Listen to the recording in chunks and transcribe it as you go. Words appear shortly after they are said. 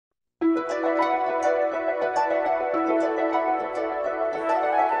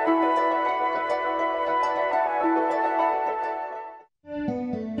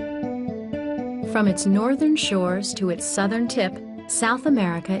From its northern shores to its southern tip, South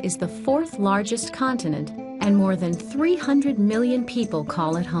America is the fourth largest continent, and more than 300 million people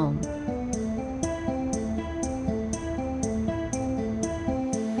call it home.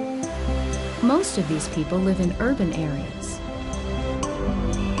 Most of these people live in urban areas.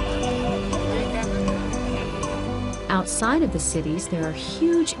 Outside of the cities, there are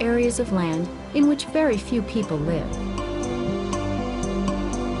huge areas of land in which very few people live.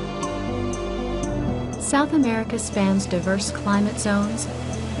 South America spans diverse climate zones,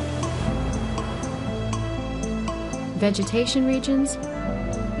 vegetation regions,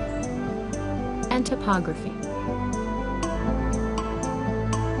 and topography.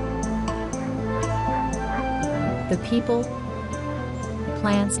 The people,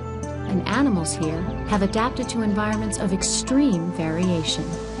 plants, and animals here have adapted to environments of extreme variation.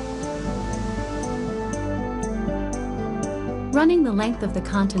 Running the length of the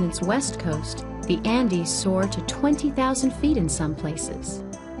continent's west coast, the Andes soar to 20,000 feet in some places.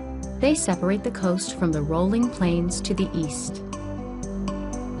 They separate the coast from the rolling plains to the east.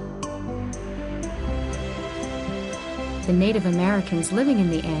 The Native Americans living in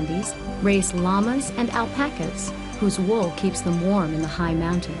the Andes raise llamas and alpacas, whose wool keeps them warm in the high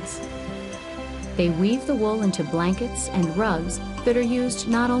mountains. They weave the wool into blankets and rugs that are used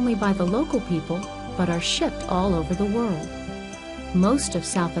not only by the local people, but are shipped all over the world. Most of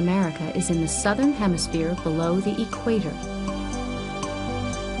South America is in the southern hemisphere below the equator.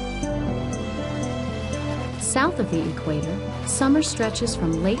 South of the equator, summer stretches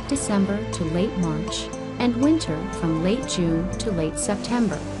from late December to late March, and winter from late June to late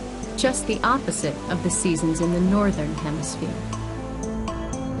September, just the opposite of the seasons in the northern hemisphere.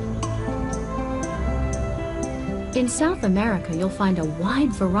 In South America, you'll find a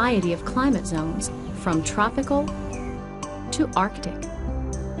wide variety of climate zones, from tropical to Arctic.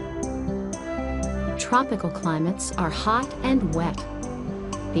 Tropical climates are hot and wet.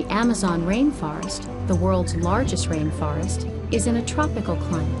 The Amazon rainforest, the world's largest rainforest, is in a tropical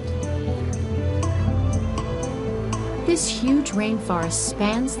climate. This huge rainforest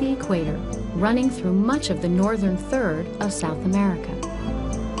spans the equator, running through much of the northern third of South America.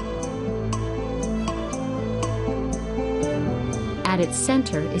 At its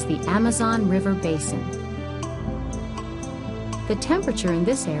center is the Amazon River Basin. The temperature in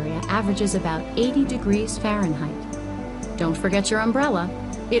this area averages about 80 degrees Fahrenheit. Don't forget your umbrella.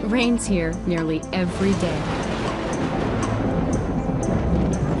 It rains here nearly every day.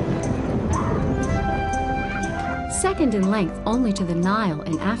 Second in length only to the Nile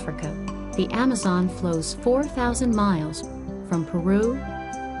in Africa, the Amazon flows 4,000 miles from Peru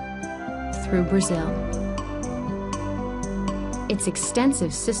through Brazil. Its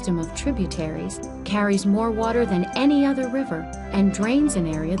extensive system of tributaries carries more water than any other river and drains an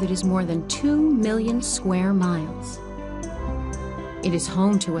area that is more than 2 million square miles. It is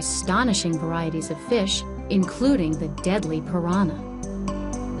home to astonishing varieties of fish, including the deadly piranha.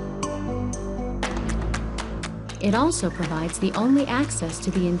 It also provides the only access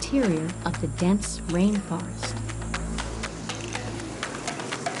to the interior of the dense rainforest.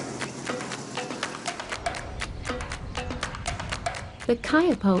 The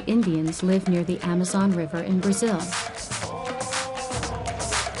Kayapo Indians live near the Amazon River in Brazil.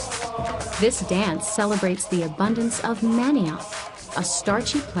 This dance celebrates the abundance of manioc, a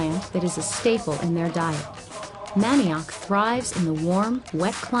starchy plant that is a staple in their diet. Manioc thrives in the warm,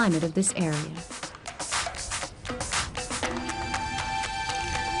 wet climate of this area.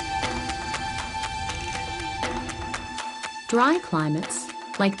 Dry climates,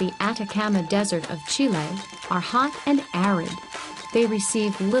 like the Atacama Desert of Chile, are hot and arid. They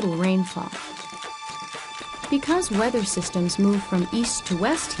receive little rainfall. Because weather systems move from east to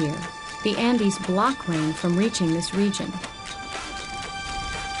west here, the Andes block rain from reaching this region.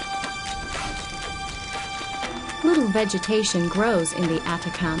 Little vegetation grows in the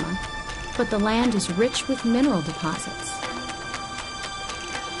Atacama, but the land is rich with mineral deposits.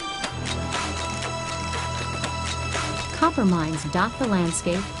 Copper mines dot the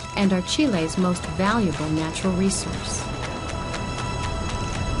landscape and are Chile's most valuable natural resource.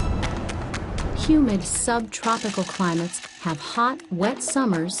 Humid subtropical climates have hot, wet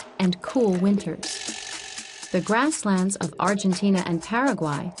summers and cool winters. The grasslands of Argentina and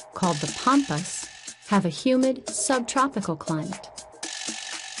Paraguay, called the Pampas, have a humid subtropical climate.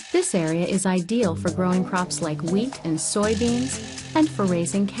 This area is ideal for growing crops like wheat and soybeans and for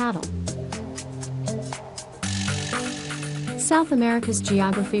raising cattle. South America's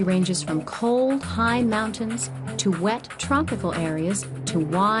geography ranges from cold, high mountains to wet tropical areas to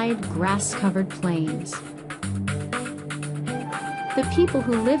wide, grass-covered plains. The people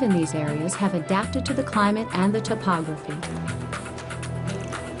who live in these areas have adapted to the climate and the topography.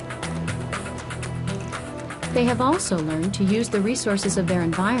 They have also learned to use the resources of their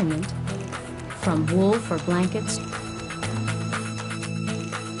environment, from wool for blankets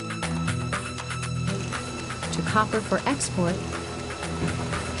to copper for export,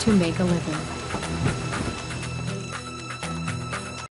 to make a living.